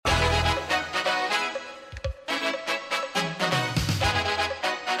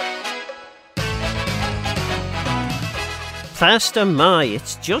faster my.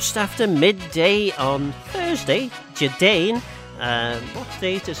 It's just after midday on Thursday, Jadane. What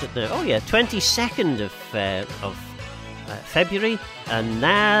date is it now? Oh yeah, 22nd of February. And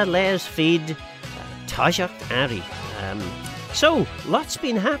now les feed Tajacht Ari. So, lots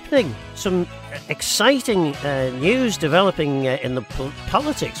been happening. Some exciting news developing in the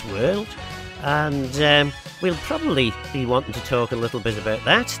politics world. And we'll probably be wanting to talk a little bit about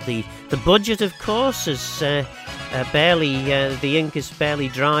that. The budget, of course, is barely, the ink is barely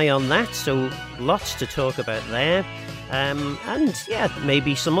dry on that, so lots to talk about there. And yeah,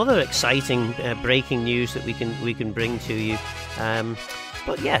 maybe some other exciting breaking news that we can bring to you.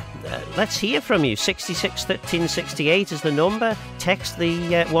 But yeah, let's hear from you. 66 13 68 is the number. Text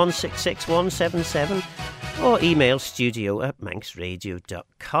the 166177 or email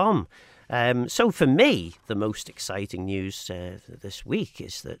studio@manxradio.com. So for me, the most exciting news this week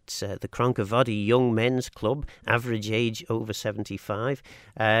is that the Cronkavody Young Men's Club, average age over 75,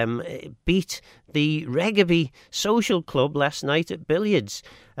 beat the Regaby Social Club last night at billiards,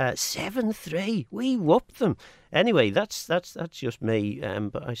 7-3. We whooped them. Anyway, that's just me.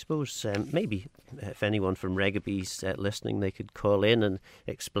 But I suppose maybe if anyone from Regaby's listening, they could call in and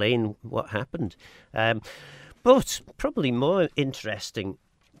explain what happened. But probably more interesting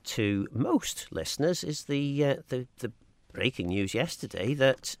to most listeners is the breaking news yesterday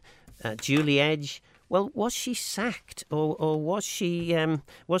that Julie Edge, well, was she sacked or was she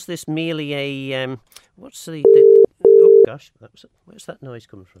was this merely a what's the oh gosh, where's that noise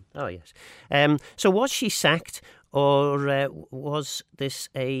coming from? Oh yes. So was she sacked or was this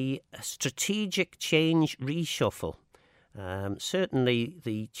a strategic change reshuffle? Certainly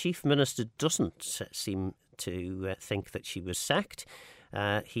the Chief Minister doesn't seem to think that she was sacked.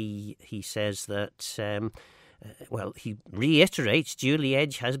 He says that, he reiterates Julie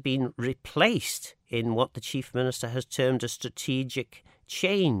Edge has been replaced in what the Chief Minister has termed a strategic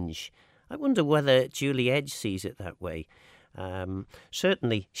change. I wonder whether Julie Edge sees it that way.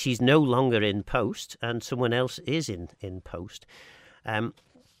 Certainly, she's no longer in post and someone else is in post. A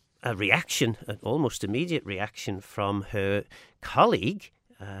reaction, an almost immediate reaction from her colleague,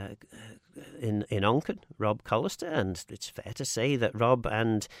 in Onken, Rob Collister, and it's fair to say that Rob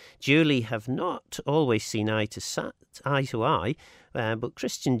and Julie have not always seen eye to eye, but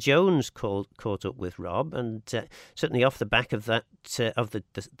Christian Jones caught up with Rob, and certainly off the back of that, of the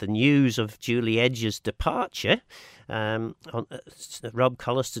news of Julie Edge's departure, Rob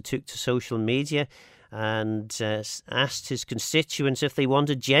Collister took to social media and asked his constituents if they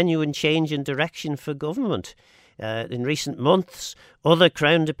wanted genuine change in direction for government. In recent months, other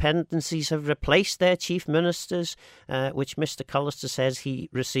Crown dependencies have replaced their chief ministers, which Mr Collister says he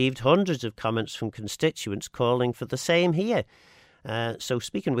received hundreds of comments from constituents calling for the same here. So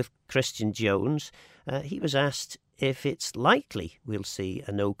speaking with Christian Jones, he was asked if it's likely we'll see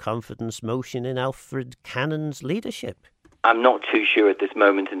a no-confidence motion in Alfred Cannon's leadership. I'm not too sure at this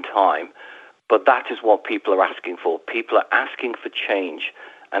moment in time, but that is what people are asking for. People are asking for change.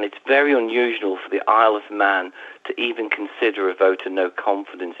 And it's very unusual for the Isle of Man to even consider a vote of no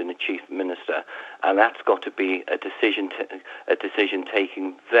confidence in the Chief Minister. And that's got to be a decision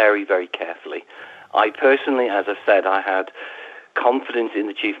taken very, very carefully. I personally, as I said, I had confidence in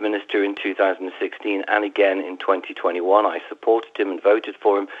the Chief Minister in 2016 and again in 2021. I supported him and voted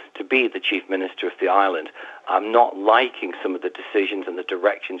for him to be the Chief Minister of the island. I'm not liking some of the decisions and the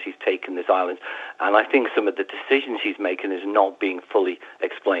directions he's taken this island, and I think some of the decisions he's making is not being fully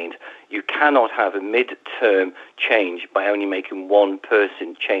explained. You cannot have a mid-term change by only making one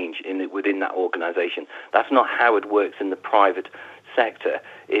person change within that organisation. That's not how it works in the private sector.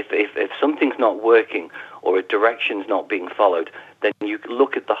 If something's not working or a direction's not being followed, then you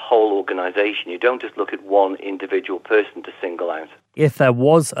look at the whole organisation. You don't just look at one individual person to single out. If there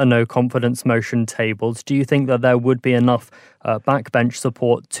was a no-confidence motion tabled, do you think that there would be enough backbench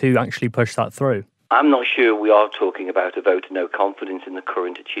support to actually push that through? I'm not sure we are talking about a vote of no confidence in the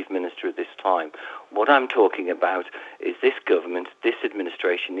current Chief Minister at this time. What I'm talking about is this government, this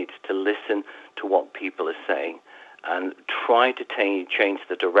administration needs to listen to what people are saying and try to change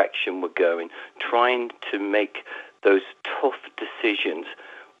the direction we're going, trying to make those tough decisions,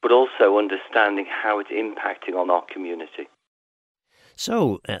 but also understanding how it's impacting on our community.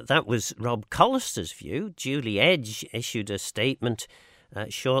 So that was Rob Collister's view. Julie Edge issued a statement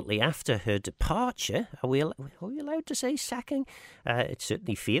shortly after her departure. Are we allowed to say sacking? It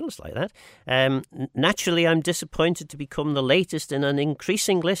certainly feels like that. Naturally, I'm disappointed to become the latest in an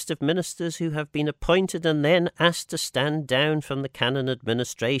increasing list of ministers who have been appointed and then asked to stand down from the Cannon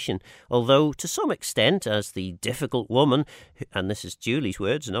administration, although to some extent, as the difficult woman, and this is Julie's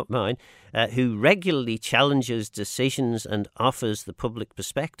words, not mine, who regularly challenges decisions and offers the public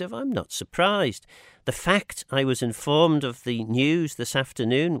perspective, I'm not surprised. The fact I was informed of the news this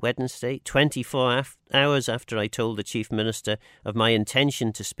afternoon, Wednesday, 24 hours after I told the Chief Minister of my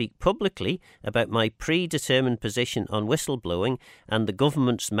intention to speak publicly about my predetermined position on whistleblowing and the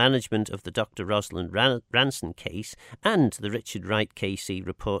government's management of the Dr. Rosalind Ranson case and the Richard Wright KC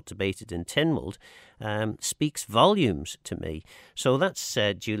report debated in Tynwald, speaks volumes to me. So that's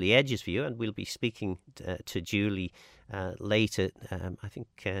Julie Edge's view, and we'll be speaking to Julie later, I think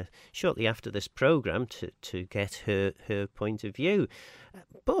shortly after this programme, to get her point of view.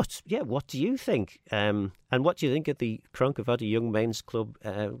 But, yeah, what do you think? And what do you think of the Cronk-y-Voddy Young Men's Club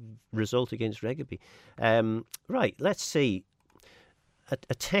result against Regaby? Right, let's see.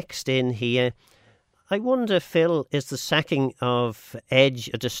 A text in here. I wonder, Phil, is the sacking of Edge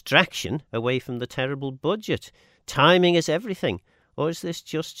a distraction away from the terrible budget? Timing is everything. Or is this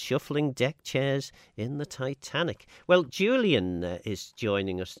just shuffling deck chairs in the Titanic? Well, Julian is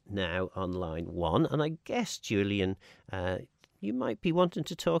joining us now on line one. And I guess, Julian, you might be wanting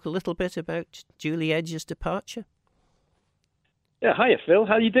to talk a little bit about Julie Edge's departure. Yeah, hiya, Phil.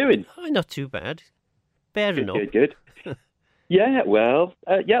 How are you doing? Oh, not too bad. Bearing up. Good. Yeah, well,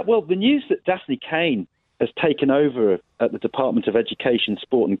 the news that Daphne Kane has taken over at the Department of Education,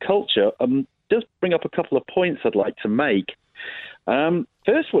 Sport and Culture does bring up a couple of points I'd like to make.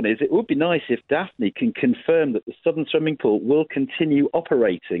 First one is, it would be nice if Daphne can confirm that the Southern Swimming Pool will continue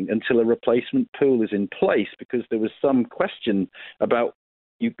operating until a replacement pool is in place, because there was some question about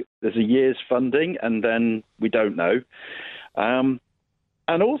there's a year's funding and then we don't know.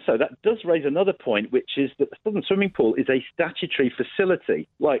 And also, that does raise another point, which is that the Southern Swimming Pool is a statutory facility,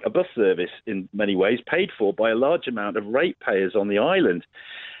 like a bus service in many ways, paid for by a large amount of ratepayers on the island.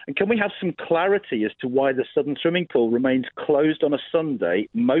 And can we have some clarity as to why the Southern Swimming Pool remains closed on a Sunday,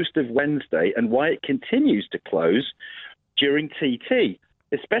 most of Wednesday, and why it continues to close during TT,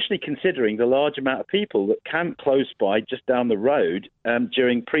 especially considering the large amount of people that camp close by just down the road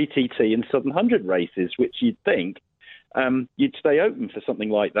during pre-TT and Southern 100 races, which you'd think you'd stay open for something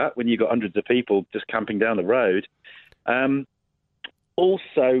like that when you've got hundreds of people just camping down the road.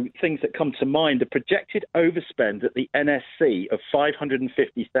 Also, things that come to mind, the projected overspend at the NSC of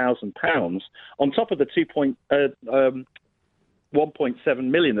 £550,000 on top of the 1.7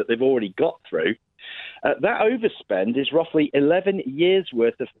 million that they've already got through. That overspend is roughly 11 years'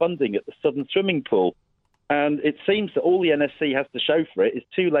 worth of funding at the Southern Swimming Pool. And it seems that all the NSC has to show for it is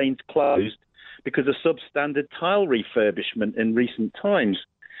 2 lanes closed because of substandard tile refurbishment in recent times.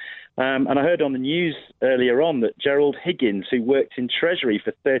 And I heard on the news earlier on that Gerald Higgins, who worked in Treasury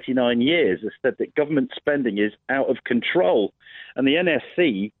for 39 years, has said that government spending is out of control. And the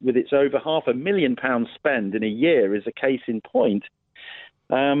NSC, with its over £500,000 spend in a year, is a case in point.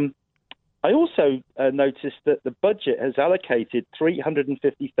 I also noticed that the budget has allocated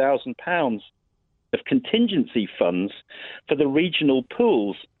 £350,000 of contingency funds for the regional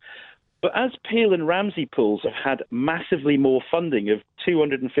pools. But as Peel and Ramsey pools have had massively more funding of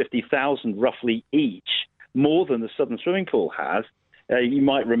 $250,000 roughly each, more than the Southern Swimming Pool has, you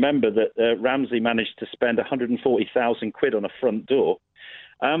might remember that Ramsey managed to spend £140,000 on a front door.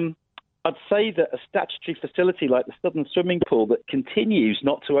 I'd say that a statutory facility like the Southern Swimming Pool that continues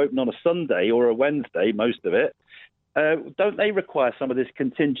not to open on a Sunday or a Wednesday, most of it, don't they require some of this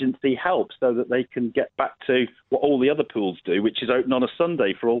contingency help so that they can get back to what all the other pools do, which is open on a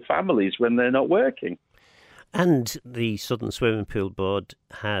Sunday for all families when they're not working? And the Southern Swimming Pool Board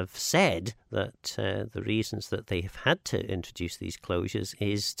have said that the reasons that they have had to introduce these closures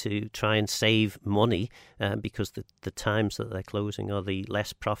is to try and save money because the times that they're closing are the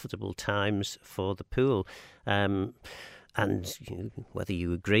less profitable times for the pool. And whether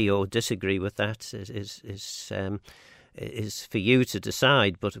you agree or disagree with that is for you to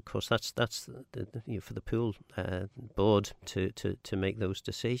decide. But of course, that's for the pool board to make those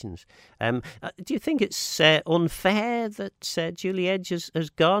decisions. Do you think it's unfair that Julie Edge has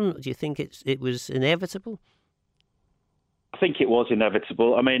gone? Do you think it was inevitable? I think it was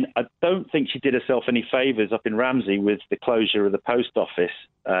inevitable. I mean, I don't think she did herself any favours up in Ramsey with the closure of the post office.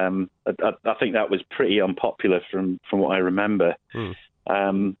 I think that was pretty unpopular from what I remember.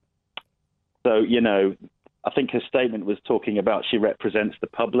 So, I think her statement was talking about she represents the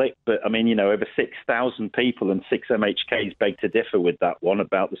public, but I mean, over 6,000 people and 6 MHKs beg to differ with that one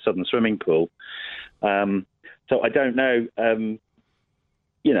about the southern swimming pool. So I don't know.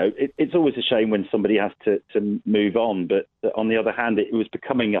 It's always a shame when somebody has to move on, but on the other hand, it was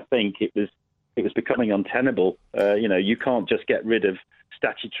becoming, I think, it was becoming untenable. You can't just get rid of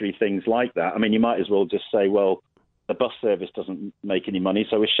statutory things like that. I mean, you might as well just say, well, the bus service doesn't make any money,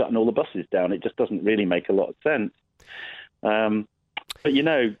 so we're shutting all the buses down. It just doesn't really make a lot of sense. But,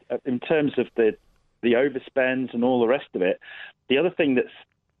 in terms of the overspends and all the rest of it, the other thing that's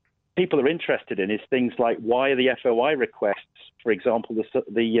people are interested in is things like, why are the FOI requests, for example,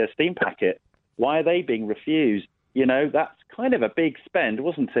 the steam packet, why are they being refused? That's kind of a big spend,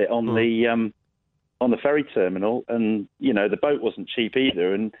 wasn't it, on the ferry terminal? And, the boat wasn't cheap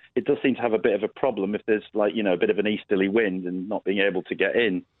either. And it does seem to have a bit of a problem if there's a bit of an easterly wind and not being able to get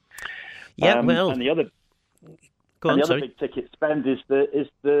in. Yeah, and the other big ticket spend is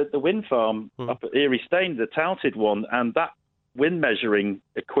the wind farm up at Erie Staines, the touted one, and that wind measuring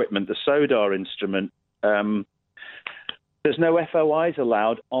equipment, the SODAR instrument, there's no FOIs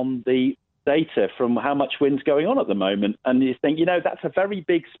allowed on the data from how much wind's going on at the moment. And you think, that's a very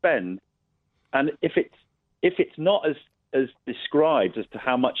big spend. And if it's not as described as to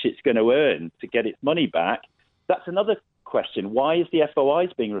how much it's going to earn to get its money back, that's another question. Why is the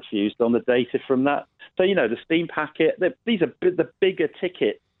FOIs being refused on the data from that? So, the steam packet, these are the bigger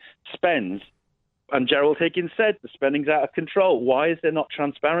ticket spends. And Gerald Higgins said the spending's out of control. Why is there not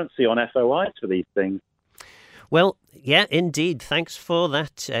transparency on FOIs for these things? Well, yeah, indeed. Thanks for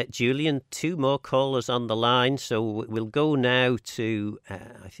that, Julian. 2 more callers on the line. So we'll go now to,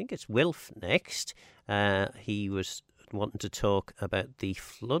 I think it's Wilf next. He was wanting to talk about the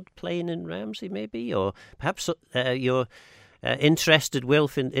floodplain in Ramsey, maybe, or perhaps you're interested,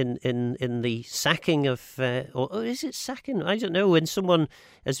 Wilf, in the sacking of, or is it sacking? I don't know. When someone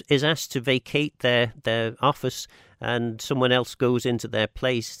is asked to vacate their office and someone else goes into their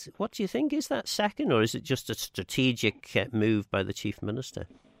place, what do you think? Is that sacking, or is it just a strategic move by the Chief Minister?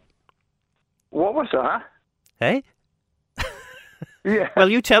 What was that? Hey? Yeah. Well,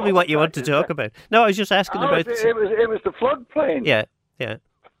 you tell me what you want to talk about. No, I was just asking about... It was the floodplain. Yeah.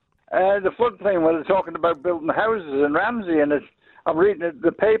 The floodplain where they're talking about building houses in Ramsey, and I'm reading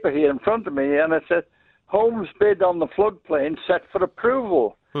the paper here in front of me, and it says, homes bid on the floodplain set for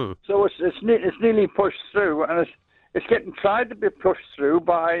approval. So it's nearly pushed through, and it's getting tried to be pushed through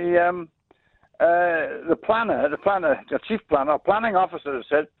by the chief planner, planning officer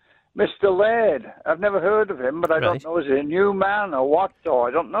said, Mr. Laird. I've never heard of him, but I don't know, is he a new man or what, or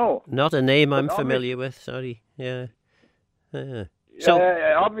I don't know. Not a name I'm familiar with, sorry. Yeah. So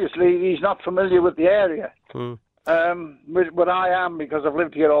obviously he's not familiar with the area, but I am, because I've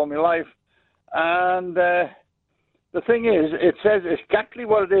lived here all my life. And the thing is, it says exactly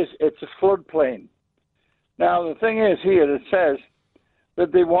what it is. It's a floodplain. Now, the thing is here, it says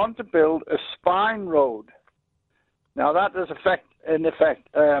that they want to build a spine road. Now, that does in effect,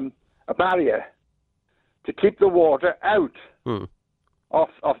 a barrier to keep the water out.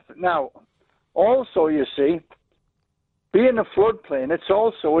 Now, also, you see, being a floodplain, it's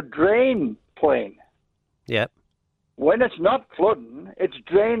also a drain plain. Yep. When it's not flooding, it's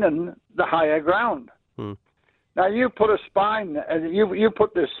draining the higher ground. Now, you put a spine, and you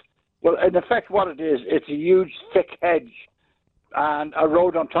put this, well, in effect, what it is, it's a huge, thick hedge and a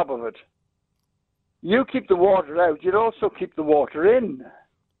road on top of it. You keep the water out, you'd also keep the water in.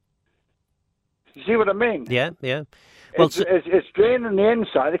 You see what I mean? Yeah. Well, it's draining the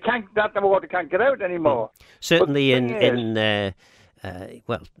inside. That water can't get out anymore. Certainly in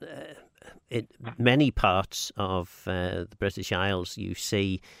many parts of the British Isles, you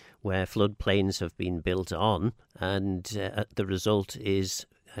see where floodplains have been built on, and the result is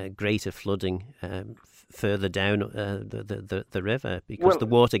greater flooding further down the river, because the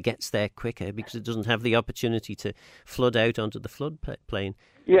water gets there quicker, because it doesn't have the opportunity to flood out onto the floodplain.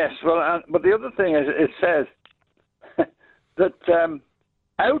 Yes, well, but the other thing is, it says that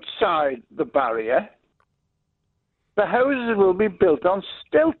outside the barrier, the houses will be built on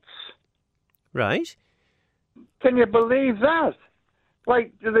stilts. Right. Can you believe that?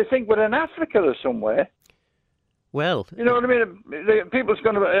 Like, do they think we're in Africa or somewhere? Well, you know what I mean? People's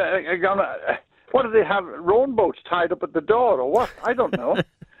going to... what do they have? Rowing boats tied up at the door, or what? I don't know.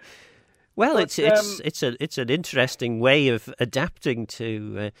 Well, but, it's an interesting way of adapting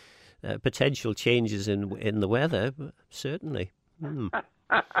to potential changes in the weather, certainly.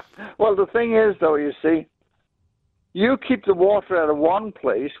 Well, the thing is, though, you see, you keep the water out of one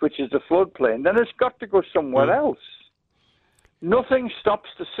place, which is the floodplain, then it's got to go somewhere else. Nothing stops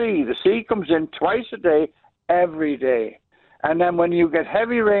the sea. The sea comes in twice a day, every day. And then when you get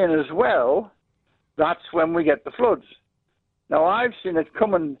heavy rain as well, that's when we get the floods. Now, I've seen it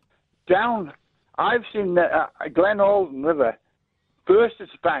coming down. I've seen the Glen Alden River burst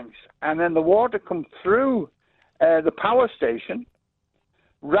its banks, and then the water come through the power station,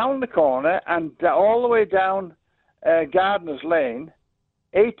 round the corner, and all the way down Gardener's Lane,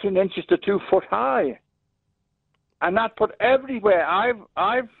 18 inches to 2 foot high. And that put everywhere.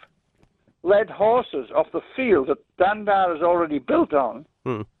 I've led horses off the field that Dandar has already built on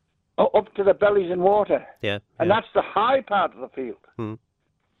up to the bellies in water. Yeah, and that's the high part of the field.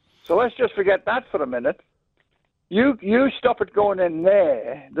 So let's just forget that for a minute. You stop it going in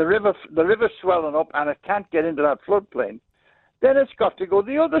there, the river's swelling up and it can't get into that floodplain, then it's got to go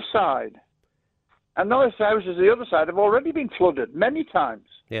the other side. And those houses the other side have already been flooded many times.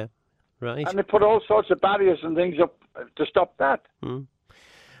 Yeah, right. And they put all sorts of barriers and things up to stop that. Well,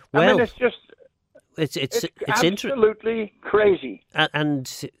 I mean, it's just... It's absolutely crazy.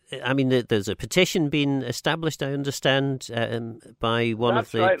 And I mean, there's a petition being established, I understand, by one of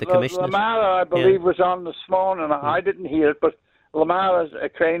the commissioners. Lamara, I believe, was on this morning. I didn't hear it, but Lamara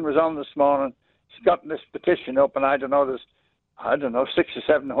Crane was on this morning. She's gotten this petition up, and there's 600 or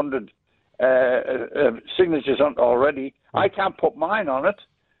 700 signatures on already. I can't put mine on it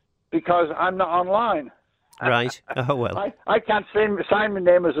because I'm not online. Right. Oh, well. I can't sign my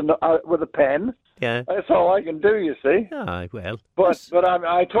name with a pen. Yeah. That's all I can do, you see. Ah, well. But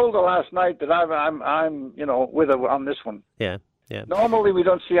I told her last night that I'm with her on this one. Yeah, yeah. Normally we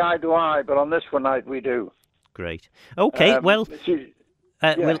don't see eye to eye, but on this one night we do. Great. Okay, we'll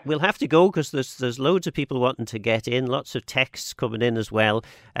have to go because there's loads of people wanting to get in, lots of texts coming in as well.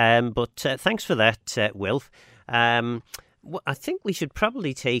 But thanks for that, Wilf. I think we should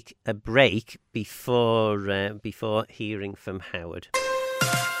probably take a break before hearing from Howard.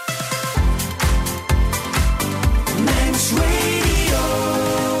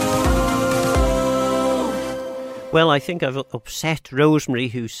 Well, I think I've upset Rosemary,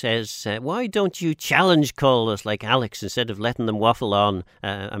 who says, why don't you challenge callers like Alex instead of letting them waffle on?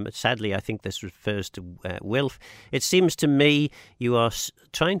 Sadly, I think this refers to Wilf. It seems to me you are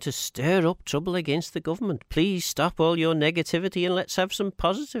trying to stir up trouble against the government. Please stop all your negativity and let's have some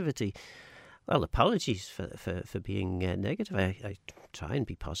positivity. Well, apologies for being negative. I try and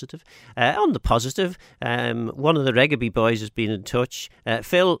be positive. On the positive, one of the Regaby boys has been in touch.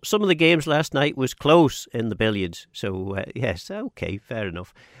 Phil, some of the games last night was close in the billiards. So, yes, okay, fair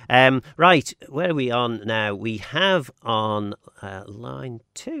enough. Right, where are we on now? We have on line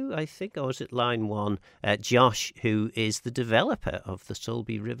 2, I think, or is it line 1, Josh, who is the developer of the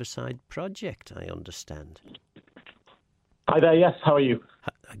Sulby Riverside project, I understand. Hi there, yes, how are you?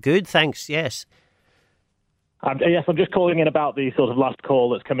 Good, thanks, yes. Yes, I'm just calling in about the sort of last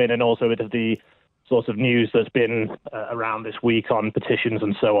call that's come in and also a bit of the sort of news that's been around this week on petitions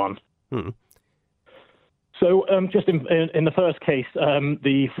and so on. So just in the first case,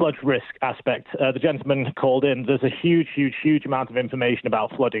 the flood risk aspect, the gentleman called in. There's a huge amount of information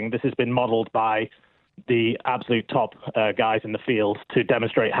about flooding. This has been modelled by the absolute top guys in the field to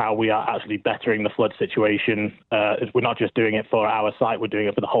demonstrate how we are actually bettering the flood situation. We're not just doing it for our site, we're doing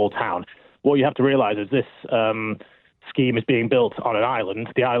it for the whole town. What you have to realise is this scheme is being built on an island.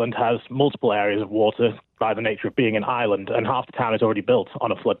 The island has multiple areas of water by the nature of being an island, and half the town is already built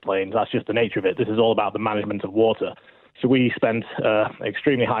on a floodplain. That's just the nature of it. This is all about the management of water. So we spent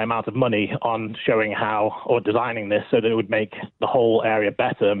extremely high amount of money on showing how, or designing this so that it would make the whole area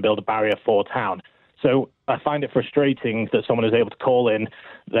better and build a barrier for town. So I find it frustrating that someone is able to call in.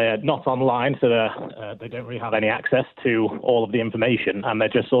 They're not online, so they don't really have any access to all of the information, and they're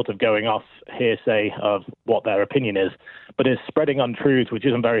just sort of going off hearsay of what their opinion is. But it's spreading untruths, which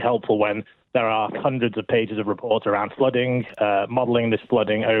isn't very helpful when there are hundreds of pages of reports around flooding, modelling this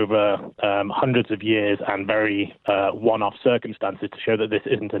flooding over hundreds of years and very one-off circumstances to show that this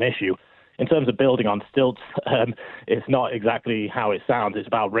isn't an issue. In terms of building on stilts, it's not exactly how it sounds. It's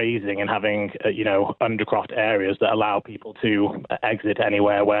about raising and having, undercroft areas that allow people to exit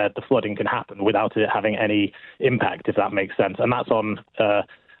anywhere where the flooding can happen without it having any impact, if that makes sense. And that's on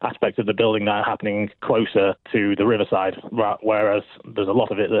aspects of the building that are happening closer to the riverside, whereas there's a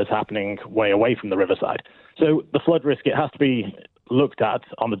lot of it that's happening way away from the riverside. So the flood risk, it has to be looked at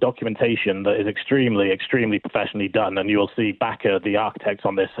on the documentation that is extremely professionally done, and you'll see Backer, the architects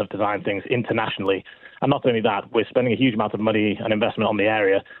on this, have designed things internationally. And not only that, we're spending a huge amount of money and investment on the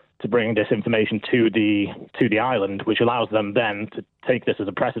area to bring this information to the island, which allows them then to take this as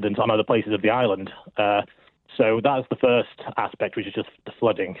a precedent on other places of the island. So that's the first aspect, which is just the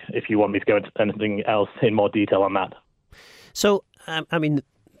flooding, if you want me to go into anything else in more detail on that. So,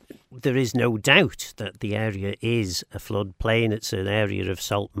 there is no doubt that the area is a floodplain. It's an area of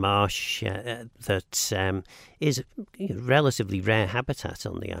salt marsh that is relatively rare habitat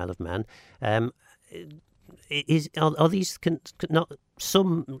on the Isle of Man. Are these not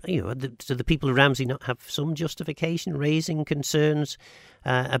some? Do the people of Ramsey not have some justification raising concerns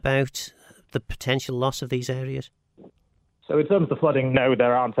about the potential loss of these areas? So in terms of the flooding, no,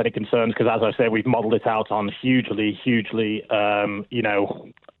 there aren't any concerns because, as I say, we've modelled it out on hugely,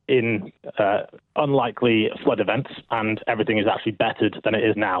 unlikely flood events, and everything is actually bettered than it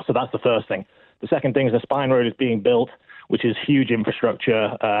is now. So that's the first thing. The second thing is the Spine Road is being built, which is huge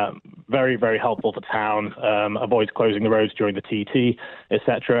infrastructure, very, very helpful for town, avoids closing the roads during the TT,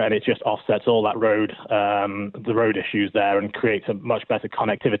 etc., and it just offsets all that the road issues there and creates a much better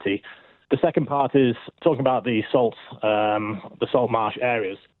connectivity. The second part is talking about the salt marsh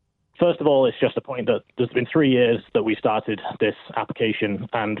areas. First of all, it's just a point that there's been 3 years that we started this application,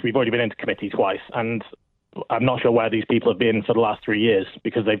 and we've already been into committee twice. And I'm not sure where these people have been for the last 3 years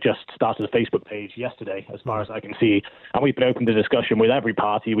because they've just started a Facebook page yesterday, as far as I can see. And we've been open to discussion with every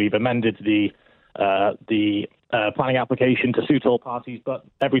party. We've amended the planning application to suit all parties, but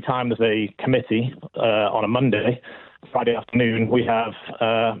every time there's a committee on a Friday afternoon, we have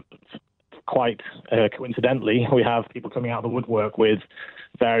quite coincidentally, we have people coming out of the woodwork with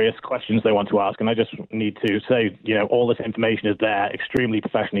various questions they want to ask. And I just need to say, all this information is there, extremely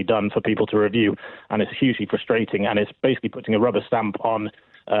professionally done for people to review. And it's hugely frustrating. And it's basically putting a rubber stamp on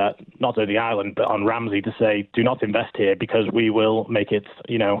not only the island, but on Ramsey to say, do not invest here because we will make it,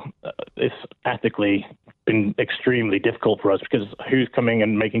 it's ethically been extremely difficult for us because who's coming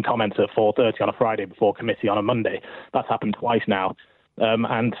and making comments at 4:30 on a Friday before committee on a Monday? That's happened twice now.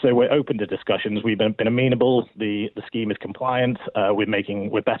 And so we're open to discussions. We've been amenable. The scheme is compliant.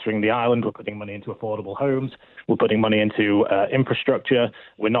 We're bettering the island. We're putting money into affordable homes. We're putting money into infrastructure.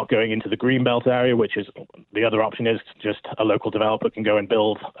 We're not going into the greenbelt area, which is the other option is just a local developer can go and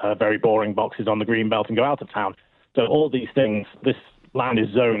build very boring boxes on the greenbelt and go out of town. So all these things, this land is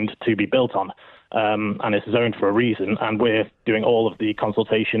zoned to be built on. And it's zoned for a reason, and we're doing all of the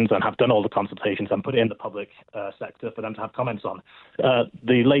consultations and have done all the consultations and put it in the public sector for them to have comments on.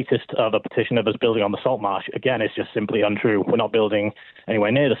 The latest of a petition of us building on the salt marsh, again, is just simply untrue. We're not building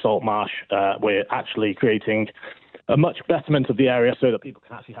anywhere near the salt marsh. We're actually creating a much betterment of the area so that people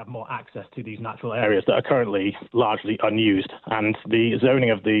can actually have more access to these natural areas that are currently largely unused. And the zoning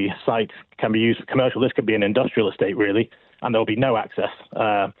of the site can be used for commercial. This could be an industrial estate, really, and there'll be no access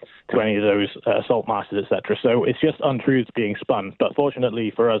to any of those salt marshes, etc. So it's just untruths being spun. But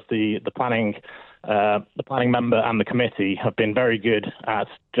fortunately for us, the planning member and the committee have been very good at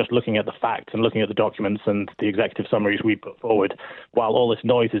just looking at the facts and looking at the documents and the executive summaries we put forward, while all this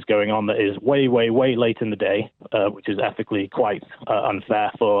noise is going on that is way, way, way late in the day, which is ethically quite unfair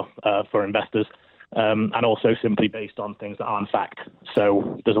for investors. And also simply based on things that aren't fact.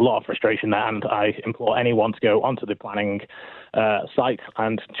 So there's a lot of frustration there, and I implore anyone to go onto the planning site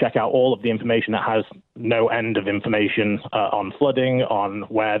and check out all of the information that has no end of information on flooding, on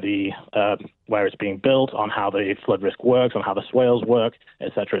where it's being built, on how the flood risk works, on how the swales work,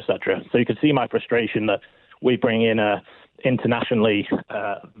 etc., etc. So you can see my frustration that we bring in a internationally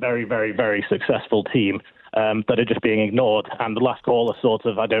very, very, very successful team that are just being ignored. And the last caller sort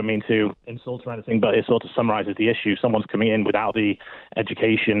of, I don't mean to insult or anything, but it sort of summarizes the issue. Someone's coming in without the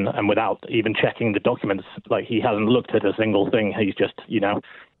education and without even checking the documents. Like, he hasn't looked at a single thing. He's just,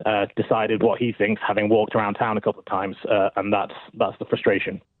 decided what he thinks, having walked around town a couple of times. And that's the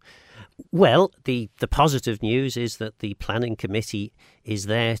frustration. Well, the positive news is that the planning committee is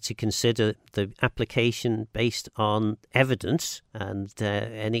there to consider the application based on evidence, and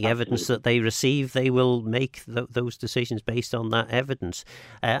any evidence that they receive, they will make those decisions based on that evidence.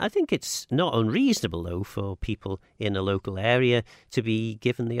 I think it's not unreasonable, though, for people in a local area to be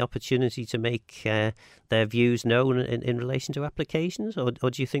given the opportunity to make their views known in relation to applications, or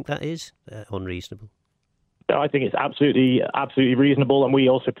do you think that is unreasonable? I think it's absolutely reasonable, and we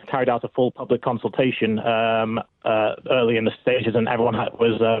also carried out a full public consultation early in the stages, and everyone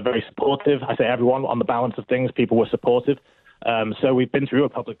was very supportive. I say everyone, on the balance of things, people were supportive. So we've been through a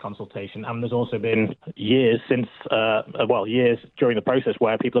public consultation, and there's also been years during the process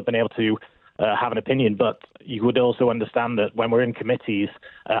where people have been able to have an opinion, but you would also understand that when we're in committees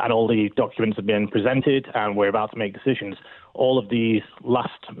and all the documents have been presented and we're about to make decisions, all of these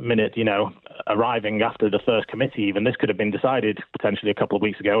last minute, arriving after the first committee, even this could have been decided potentially a couple of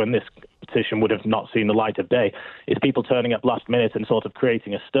weeks ago, and this petition would have not seen the light of day. It's people turning up last minute and sort of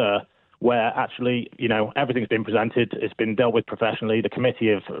creating a stir where actually, everything's been presented, it's been dealt with professionally, the committee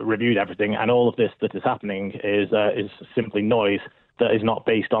have reviewed everything, and all of this that is happening is simply noise that is not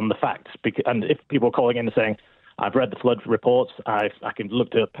based on the facts. And if people are calling in and saying, I've read the flood reports, I can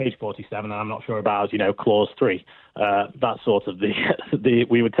look to page 47 and I'm not sure about, clause 3. That sort of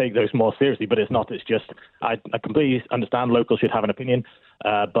we would take those more seriously, but it's not. It's just, I completely understand locals should have an opinion,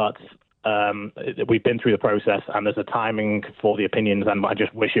 but we've been through the process and there's a timing for the opinions, and I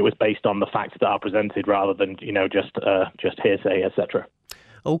just wish it was based on the facts that are presented rather than, just hearsay, etc.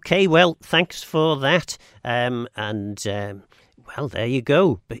 Okay, well, thanks for that. Well, there you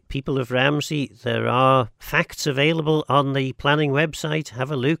go. People of Ramsey, there are facts available on the planning website. Have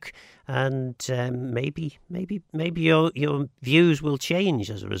a look, and maybe your views will change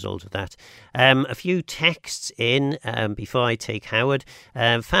as a result of that. A few texts in before I take Howard.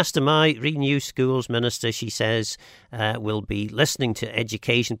 Faster Mai, Renew Schools Minister, she says, will be listening to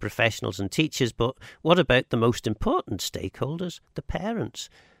education professionals and teachers, but what about the most important stakeholders, the parents?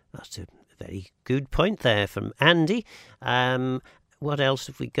 That's a very good point there from Andy. What else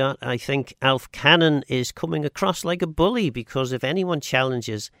have we got? I think Alf Cannon is coming across like a bully, because if anyone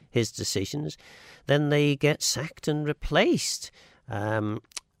challenges his decisions, then they get sacked and replaced.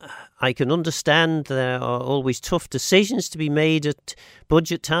 I can understand there are always tough decisions to be made at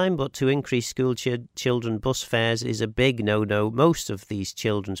budget time, but to increase school children bus fares is a big no-no. Most of these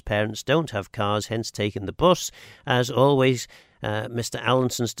children's parents don't have cars, hence taking the bus. As always, Mr.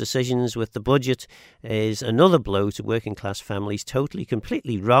 Allinson's decisions with the budget is another blow to working class families. Totally,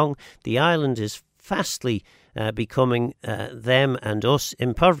 completely wrong. The island is fastly becoming them and us.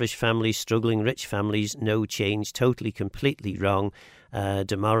 Impoverished families, struggling rich families, no change. Totally, completely wrong.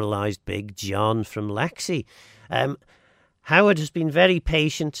 Demoralised Big John from Laxey. Howard has been very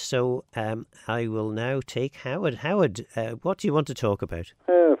patient, so I will now take Howard. Howard, what do you want to talk about?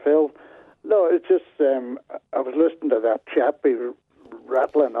 Phil, no, it's just I was listening to that chap. He was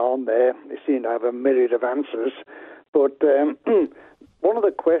rattling on there. He seemed to have a myriad of answers. But one of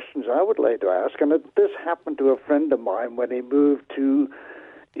the questions I would like to ask, and this happened to a friend of mine when he moved to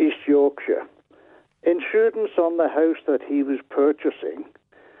East Yorkshire. Insurance on the house that he was purchasing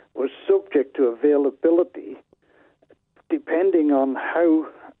was subject to availability depending on how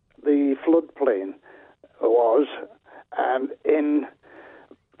the floodplain was and in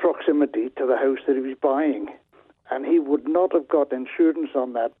proximity to the house that he was buying. And he would not have got insurance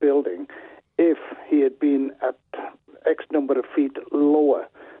on that building if he had been at X number of feet lower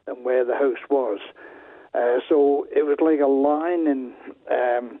than where the house was. So it was like a line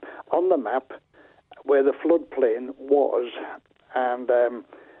on the map where the floodplain was, and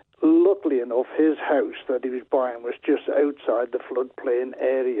luckily enough, his house that he was buying was just outside the floodplain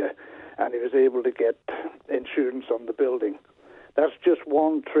area, and he was able to get insurance on the building. That's just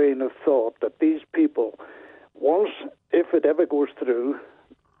one train of thought that these people, once, if it ever goes through,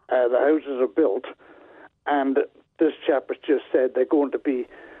 the houses are built, and this chap has just said they're going to be,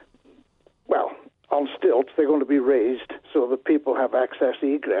 well, on stilts, they're going to be raised so that people have access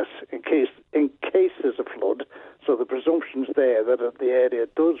egress in case there's a flood. So the presumption's there that the area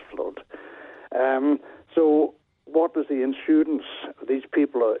does flood. So what is the insurance? These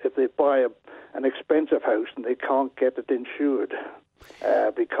people, if they buy an expensive house and they can't get it insured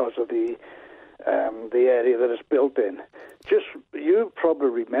because of the area that it's built in. Just, you probably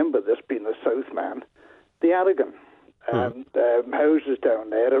remember this, being a South man, the Aragon houses down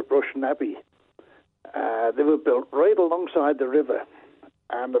there at Russian Abbey. They were built right alongside the river,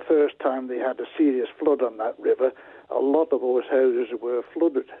 and the first time they had a serious flood on that river, a lot of those houses were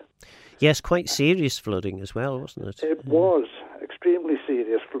flooded. Yes, quite serious flooding as well, wasn't it? It was extremely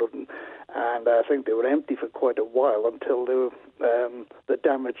serious flooding, and I think they were empty for quite a while until the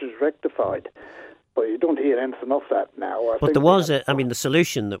damage was rectified. But you don't hear anything of that now. But there was, the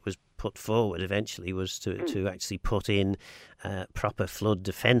solution that was put forward eventually was to actually put in proper flood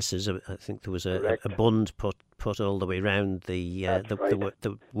defences. I think there was a bund put all the way around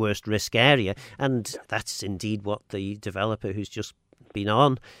the worst risk area, and that's indeed what the developer who's just been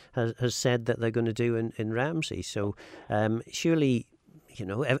on has said that they're going to do in Ramsey. So surely,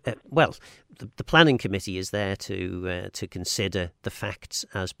 the planning committee is there to consider the facts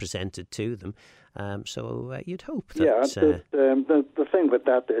as presented to them. So you'd hope that... Yeah, the thing with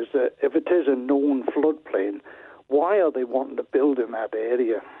that is that if it is a known floodplain, why are they wanting to build in that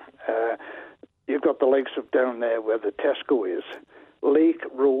area? You've got the likes of down there where the Tesco is, Lake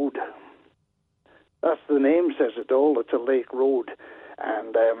Road. That's the name says it all. It's a lake road.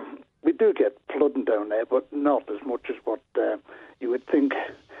 And we do get flooding down there, but not as much as what you would think.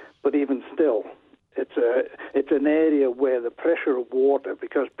 But even still, it's an area where the pressure of water,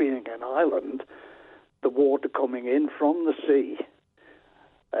 because being an island, the water coming in from the sea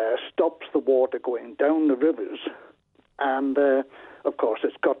stops the water going down the rivers and of course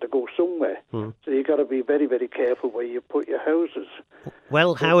it's got to go somewhere. So you've got to be very, very careful where you put your houses.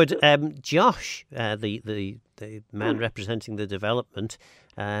 Well, Howard, Josh, the man representing the development,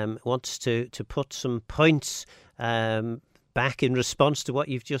 wants to put some points back in response to what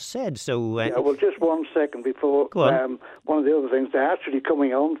you've just said. So, well, just 1 second before one of the other things they're actually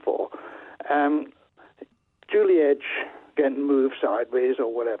coming on for. Julie Edge getting moved sideways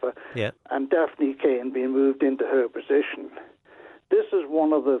or whatever, and Daphne Kane being moved into her position. This is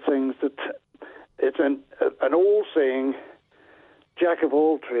one of the things that it's an old saying, jack of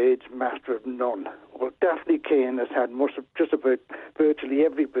all trades, master of none. Well, Daphne Kane has had just about virtually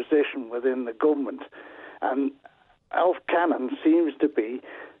every position within the government, and Alf Cannon seems to be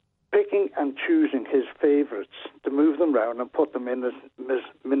picking and choosing his favourites to move them round and put them in as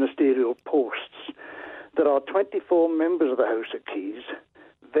ministerial posts. There are 24 members of the House of Keys.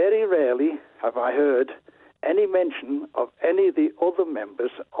 Very rarely have I heard any mention of any of the other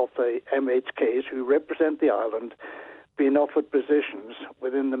members of the MHKs who represent the island being offered positions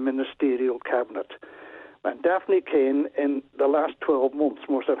within the ministerial cabinet. And Daphne Kane, in the last 12 months,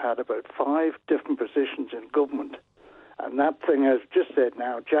 must have had about 5 different positions in government. And that thing, as just said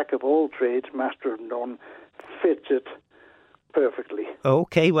now, jack of all trades, master of none, fits it perfectly.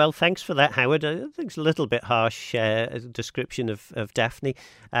 Okay, well, thanks for that, Howard. I think it's a little bit harsh description of Daphne.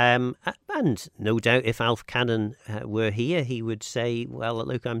 And no doubt if Alf Cannon were here, he would say, well,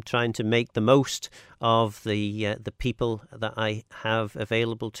 look, I'm trying to make the most of the people that I have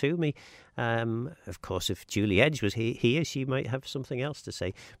available to me. Of course, if Julie Edge was here, she might have something else to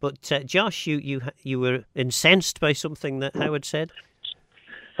say. But Josh, you were incensed by something that Howard said?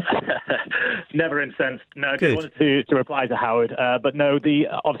 Never incensed. No, I just wanted to reply to Howard. But no, he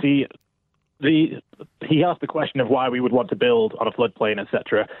asked the question of why we would want to build on a floodplain,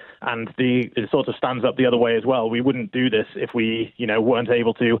 etc. And it sort of stands up the other way as well. We wouldn't do this if we, weren't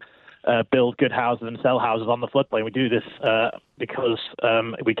able to build good houses and sell houses on the floodplain. We do this because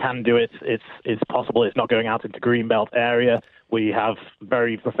we can do it. It's possible. It's not going out into greenbelt area. We have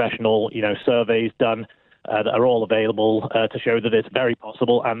very professional, surveys done that are all available to show that it's very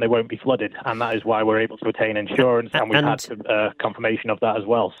possible and they won't be flooded. And that is why we're able to retain insurance, and we've had confirmation of that as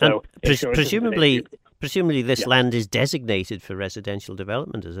well. So presumably this land is designated for residential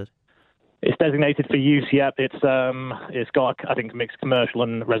development, is it? It's designated for use, yeah. It's got, I think, mixed commercial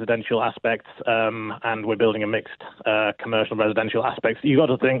and residential aspects, and we're building a mixed commercial and residential aspects. You've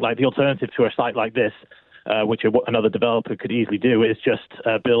got to think, like, the alternative to a site like this, which another developer could easily do, is just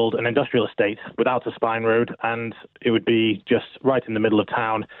build an industrial estate without a spine road, and it would be just right in the middle of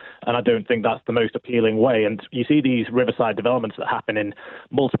town. And I don't think that's the most appealing way. And you see these riverside developments that happen in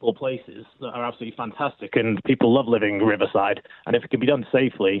multiple places that are absolutely fantastic, and people love living riverside. And if it can be done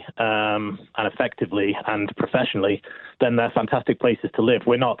safely and effectively and professionally, then they're fantastic places to live.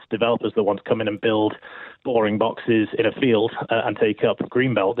 We're not developers that want to come in and build boring boxes in a field and take up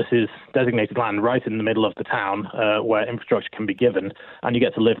greenbelt. This is designated land right in the middle of the town where infrastructure can be given, and you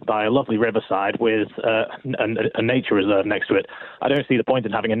get to live by a lovely riverside with a nature reserve next to it. I don't see the point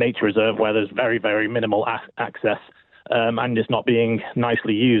in having a nature reserve where there's very, very minimal access and it's not being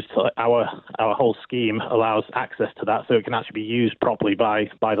nicely used. Our whole scheme allows access to that, so it can actually be used properly by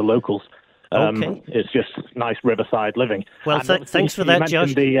the locals. Okay. It's just nice riverside living. Well, thanks for that,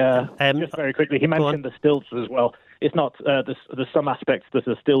 Josh. Just very quickly, he mentioned the stilts as well. It's not, there's some aspects that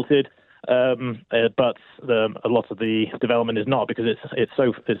are stilted, but a lot of the development is not, because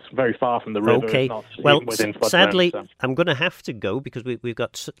it's very far from the river. Okay. It's not well, within flood sadly, zone, so. I'm going to have to go because we've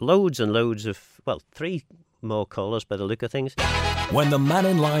got loads and loads of, 3 more callers by the look of things. When the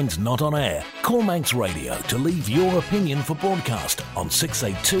Mannin line's not on air, call Manx Radio to leave your opinion for broadcast on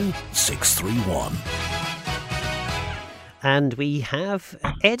 682 631. And we have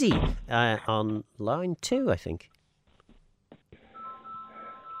Eddie on line 2, I think.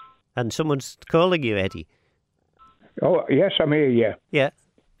 And someone's calling you, Eddie. Oh, yes, I'm here, yeah. Yeah.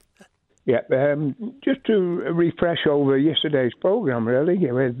 Yeah, just to refresh over yesterday's programme, really,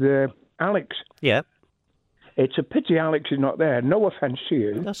 with Alex. Yeah. It's a pity Alex is not there. No offence to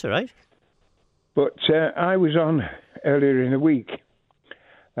you. That's all right. But I was on earlier in the week,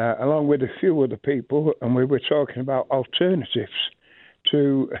 along with a few other people, and we were talking about alternatives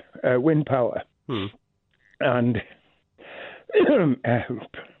to wind power. And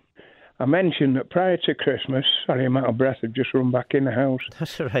I mentioned that prior to Christmas, sorry, I'm out of breath, I've just run back in the house.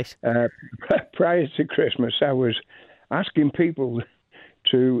 That's all right. Prior to Christmas, I was asking people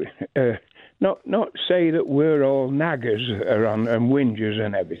to not say that we're all naggers and whingers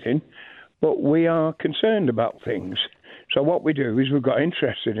and everything, but we are concerned about things. So what we do is we've got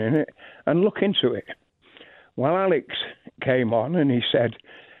interested in it and look into it. Well, Alex came on and he said,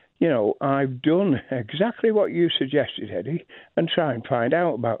 I've done exactly what you suggested, Eddie, and try and find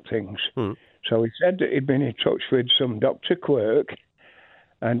out about things. So he said that he'd been in touch with some Dr. Quirk,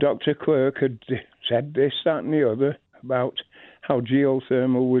 and Dr. Quirk had said this, that and the other about how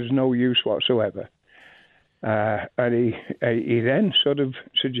geothermal was no use whatsoever. And he then sort of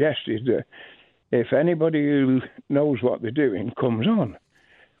suggested that if anybody who knows what they're doing comes on,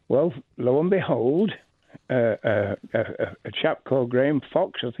 well, lo and behold, a chap called Graham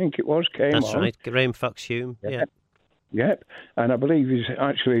Fox, I think it was, came on. That's right, Graham Fox-Hume, yeah. Yep, and I believe he's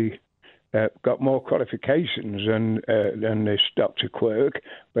actually got more qualifications than this Dr. Quirk.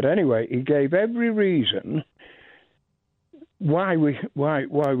 But anyway, he gave every reason why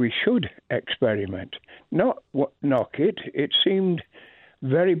we should experiment, not knock it. It seemed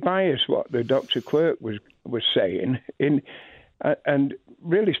very biased what the Dr. Quirk was saying and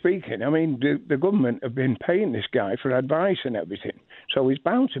really speaking, I mean, the government have been paying this guy for advice and everything, so he's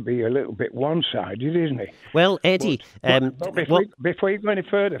bound to be a little bit one-sided, isn't he? Well, Eddie, before you go any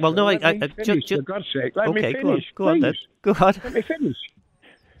further, well, no, let me finish, for God's sake, let me finish. Go on then. Go on. Let me finish.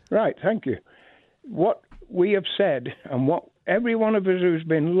 Right, thank you. What we have said and what every one of us who's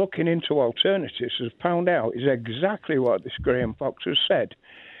been looking into alternatives has found out is exactly what this Graham Fox has said.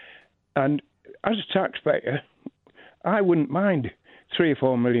 And as a taxpayer, I wouldn't mind £3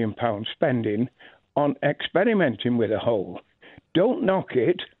 or £4 million spending on experimenting with a hole. Don't knock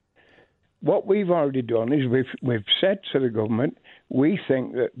it. What we've already done is we've said to the government, we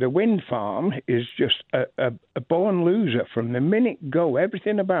think that the wind farm is just a born loser. From the minute go,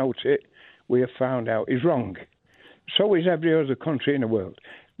 everything about it we have found out is wrong. So is every other country in the world.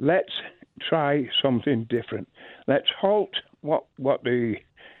 Let's try something different. Let's halt what the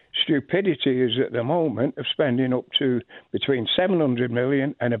stupidity is at the moment of spending up to between 700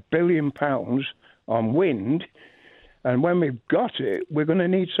 million and £1 billion on wind. And when we've got it, we're going to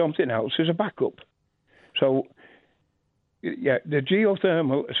need something else as a backup. So, yeah, the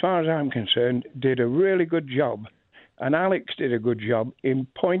geothermal, as far as I'm concerned, did a really good job. And Alex did a good job in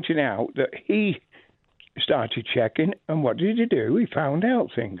pointing out that he started checking, and what did he do? He found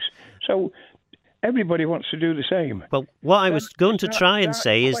out things. So everybody wants to do the same. Well, what I was going to try and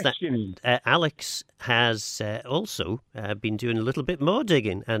say is that Alex has also been doing a little bit more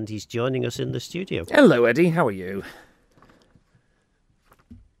digging, and he's joining us in the studio. Hello, Eddie. How are you?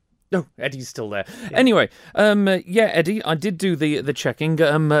 No, Eddie's still there. Yeah. Anyway, Eddie, I did do the checking.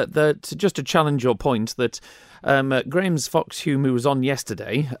 Just to challenge your point that Graham Fox-Hume, who was on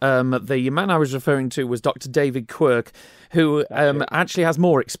yesterday, the man I was referring to was Dr. David Quirk, who actually has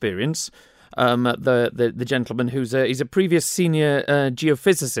more experience. The gentleman he's a previous senior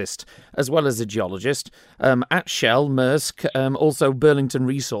geophysicist as well as a geologist at Shell, Maersk, also Burlington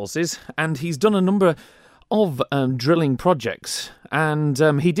Resources, and he's done a number of drilling projects.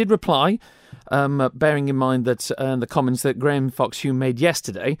 And he did reply, bearing in mind that the comments that Graham Fox-Hume made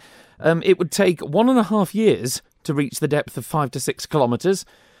yesterday, it would take 1.5 years to reach the depth of 5 to 6 kilometres.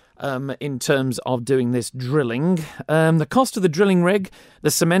 In terms of doing this drilling. The cost of the drilling rig,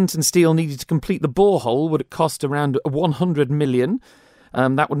 the cement and steel needed to complete the borehole would cost around 100 million.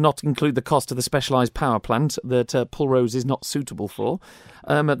 That would not include the cost of the specialised power plant that Pulrose is not suitable for.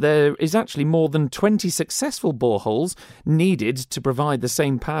 There is actually more than 20 successful boreholes needed to provide the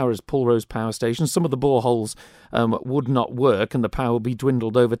same power as Pulrose power station. Some of the boreholes would not work and the power would be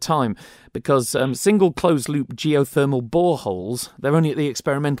dwindled over time because single closed-loop geothermal boreholes, they're only at the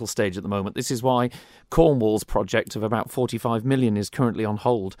experimental stage at the moment. This is why Cornwall's project of about 45 million is currently on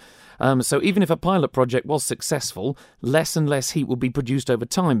hold. So even if a pilot project was successful, less and less heat will be produced over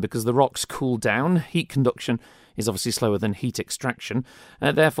time because the rocks cool down. Heat conduction is obviously slower than heat extraction.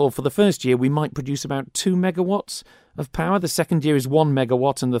 Therefore, for the first year, we might produce about 2 megawatts of power. The second year is 1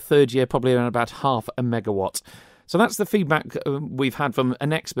 megawatt, and the third year probably around about 0.5 megawatt. So that's the feedback we've had from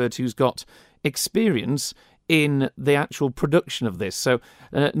an expert who's got experience in the actual production of this. So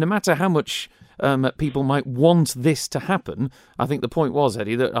no matter how much people might want this to happen, I think the point was,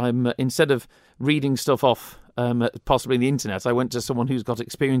 Eddie, that instead of reading stuff off possibly the internet, I went to someone who's got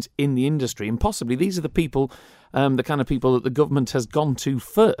experience in the industry, and possibly these are the people, the kind of people that the government has gone to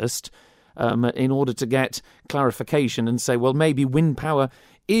first in order to get clarification and say, well, maybe wind power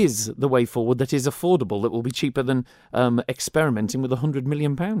is the way forward that is affordable, that will be cheaper than experimenting with £100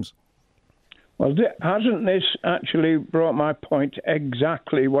 million. Well, hasn't this actually brought my point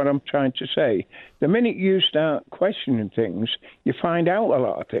exactly what I'm trying to say? The minute you start questioning things, you find out a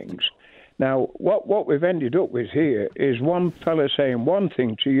lot of things. Now, what we've ended up with here is one fella saying one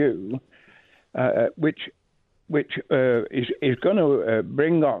thing to you, which which is going to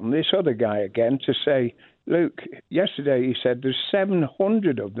bring on this other guy again to say, look, yesterday he said there's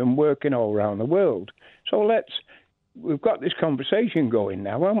 700 of them working all around the world. So we've got this conversation going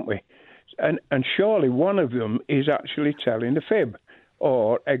now, haven't we? And surely one of them is actually telling the fib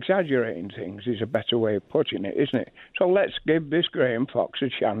or exaggerating things is a better way of putting it, isn't it? So let's give this Graham Fox a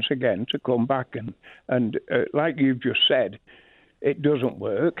chance again to come back and like you've just said, it doesn't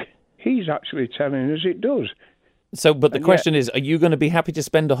work. He's actually telling us it does. So, but the question is, are you going to be happy to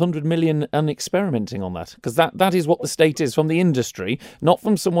spend 100 million on experimenting on that? Because that is what the state is from the industry, not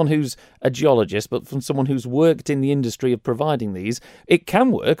from someone who's a geologist, but from someone who's worked in the industry of providing these. It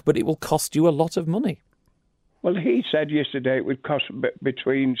can work, but it will cost you a lot of money. Well, he said yesterday it would cost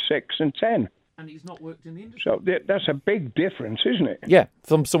between 6 and 10. And he's not worked in the industry. So that's a big difference, isn't it? Yeah,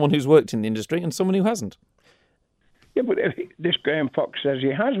 from someone who's worked in the industry and someone who hasn't. Yeah, but this Graham Fox says he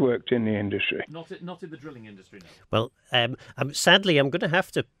has worked in the industry. Not in the drilling industry, no. Well, sadly, I'm going to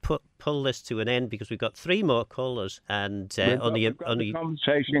have to pull this to an end because we've got 3 more callers and we've got the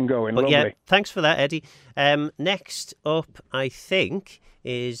conversation going. But lovely. yeah, thanks for that, Eddie. Next up, I think,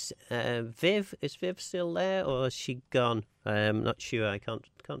 is Viv. Is Viv still there, or has she gone? I'm not sure. I can't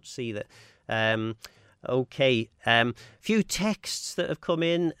see that. Okay. Few texts that have come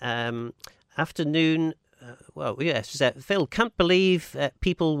in. Afternoon. Well, yes, Phil, can't believe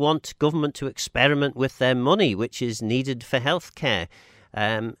people want government to experiment with their money, which is needed for healthcare.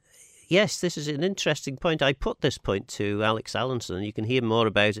 Yes, this is an interesting point. I put this point to Alex Allenson, and you can hear more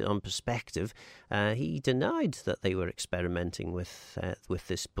about it on Perspective. He denied that they were experimenting with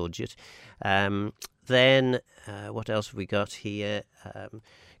this budget. Then, what else have we got here?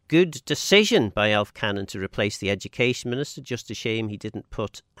 Good decision by Alf Cannon to replace the Education Minister. Just a shame he didn't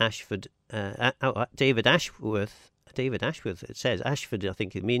put David Ashworth, it says Ashford, I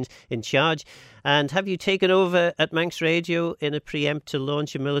think it means, in charge. And have you taken over at Manx Radio in a preempt to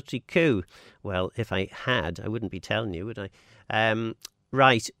launch a military coup? Well, if I had, I wouldn't be telling you, would I?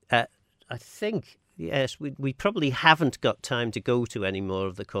 Right, I think... Yes, we probably haven't got time to go to any more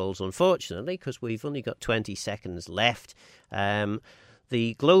of the calls, unfortunately, because we've only got 20 seconds left.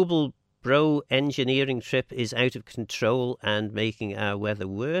 The global bro engineering trip is out of control and making our weather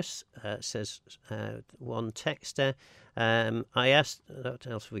worse, says one texter. I asked, what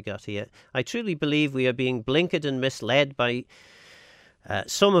else have we got here? I truly believe we are being blinkered and misled by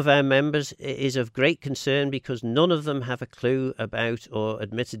some of our members. It is of great concern because none of them have a clue about or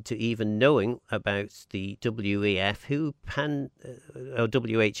admitted to even knowing about the WHO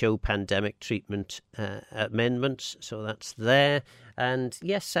pandemic treatment amendments. So that's there. And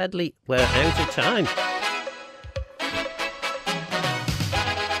yes, sadly, we're out of time.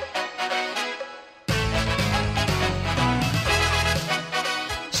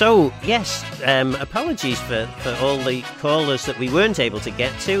 So, yes, apologies for all the callers that we weren't able to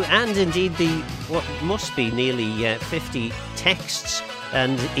get to, and indeed what must be nearly 50 texts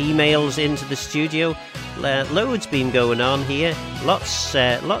and emails into the studio. Loads been going on here. Lots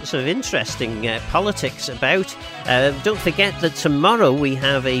of interesting politics about. Don't forget that tomorrow we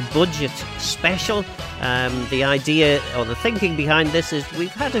have a budget special. The idea or the thinking behind this is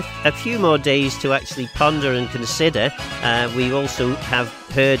we've had a few more days to actually ponder and consider. We also have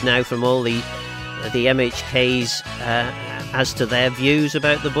heard now from all the MHKs as to their views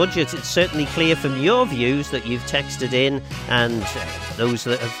about the budget. It's certainly clear from your views that you've texted in and those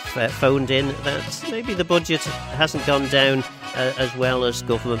that have phoned in that maybe the budget hasn't gone down as well as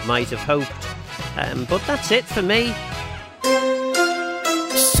government might have hoped. But that's it for me.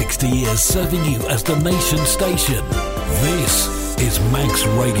 60 years serving you as the nation station. This is Manx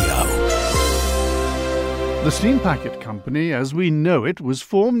Radio. The Steam Packet Company, as we know it, was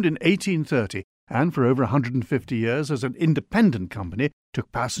formed in 1830 and for over 150 years as an independent company took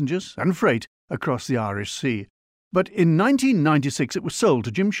passengers and freight across the Irish Sea. But in 1996 it was sold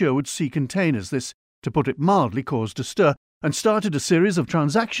to Jim Sherwood's Sea Containers. This, to put it mildly, caused a stir and started a series of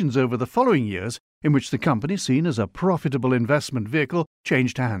transactions over the following years in which the company, seen as a profitable investment vehicle,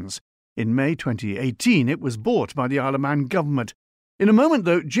 changed hands. In May 2018 it was bought by the Isle of Man government. In a moment,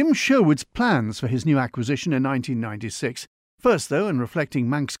 though, Jim Sherwood's plans for his new acquisition in 1996. First, though, and reflecting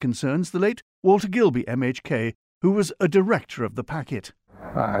Manx concerns, the late Walter Gilby, MHK, who was a director of the packet.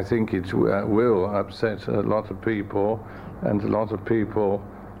 I think it will upset a lot of people, and a lot of people,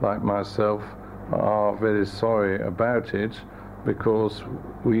 like myself, are very sorry about it, because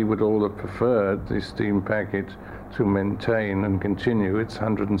we would all have preferred the Steam Packet to maintain and continue its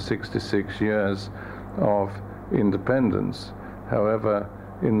 166 years of independence. However,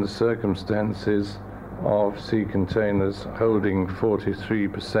 in the circumstances of Sea Containers holding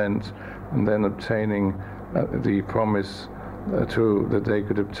 43% and then obtaining the promise that they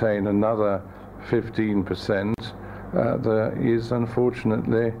could obtain another 15%, there is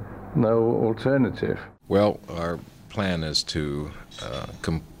unfortunately no alternative. Well, our plan is to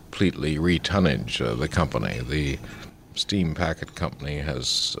completely retonnage the company. The steam packet company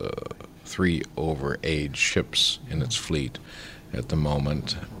has 3 overaged ships in its fleet at the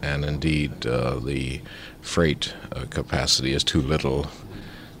moment, and indeed the freight capacity is too little.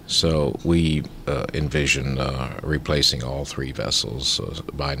 So we envision replacing all 3 vessels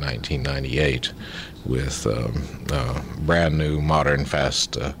by 1998 with brand new, modern,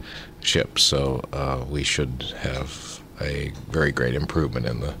 fast ships. So we should have a very great improvement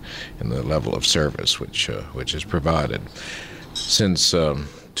in the level of service which is provided. Since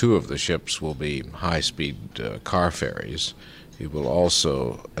 2 of the ships will be high-speed car ferries, it will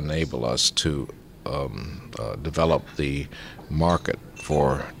also enable us to develop the market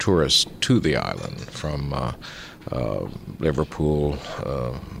for tourists to the island from Liverpool,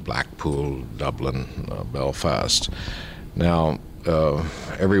 Blackpool, Dublin, Belfast. Now,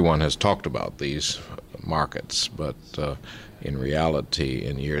 everyone has talked about these markets, but in reality,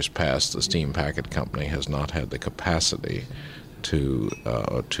 in years past, the steam packet company has not had the capacity to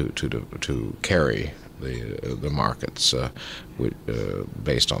carry the markets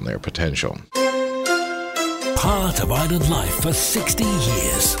based on their potential. Part of island life for 60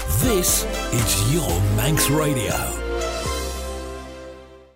 years. This is your Manx Radio.